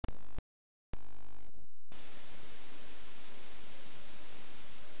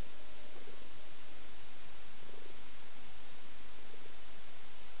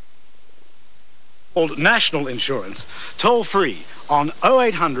Called National Insurance, toll free on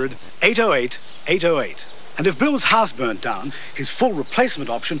 0800 808 808. And if Bill's house burnt down, his full replacement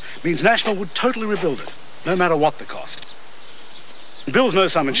option means National would totally rebuild it, no matter what the cost. Bill's no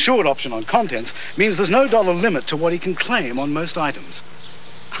sum insured option on contents means there's no dollar limit to what he can claim on most items.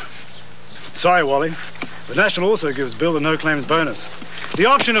 Sorry, Wally, but National also gives Bill a no claims bonus. The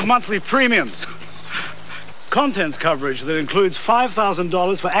option of monthly premiums. Contents coverage that includes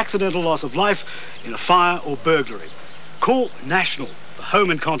 $5,000 for accidental loss of life in a fire or burglary. Call National for home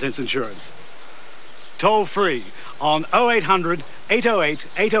and contents insurance. Toll free on 0800 808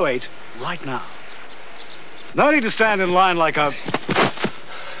 808 right now. No need to stand in line like a...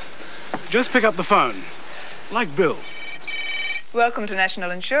 Just pick up the phone, like Bill. Welcome to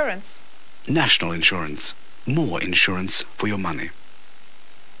National Insurance. National Insurance. More insurance for your money.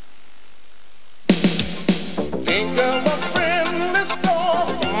 Think of a friendly store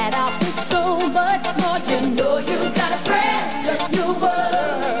that offers so much more. You know you got a friend in New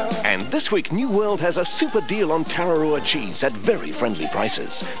World. And this week, New World has a super deal on Tararua cheese at very friendly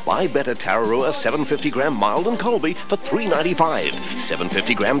prices. Buy better Tararua 750-gram mild and Colby for $3.95,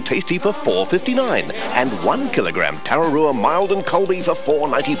 750-gram tasty for $4.59, and 1 kilogram Tararua mild and Colby for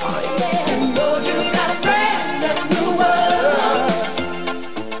 $4.95. You know you got a friend in New World.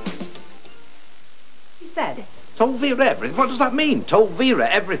 He said it's told Vera everything. What does that mean? Told Vera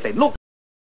everything. Look.